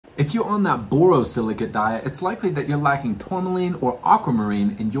If you're on that borosilicate diet, it's likely that you're lacking tourmaline or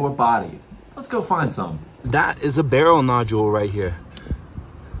aquamarine in your body. Let's go find some. That is a barrel nodule right here.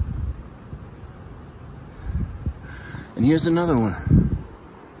 And here's another one.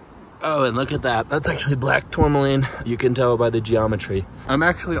 Oh, and look at that. That's actually black tourmaline. You can tell by the geometry. I'm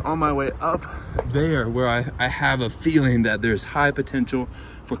actually on my way up there where I have a feeling that there's high potential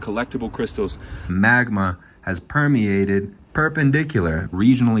for collectible crystals. Magma has permeated perpendicular,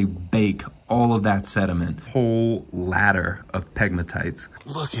 regionally bake all of that sediment. Whole ladder of pegmatites.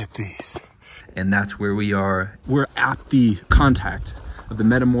 Look at these. And that's where we are. We're at the contact of the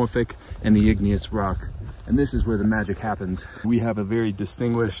metamorphic and the igneous rock. And this is where the magic happens. We have a very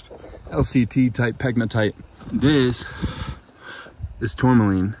distinguished LCT-Type pegmatite. This is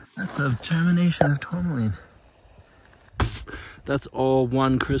tourmaline. That's a termination of tourmaline. That's all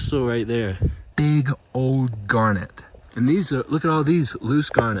one crystal right there. Big old garnet. And these are, look at all these loose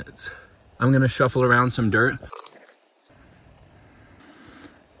garnets. I'm gonna shuffle around some dirt.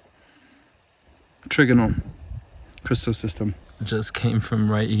 Trigonal crystal system. Just came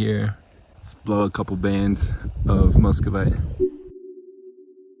from right here. Let's blow a couple bands of muscovite.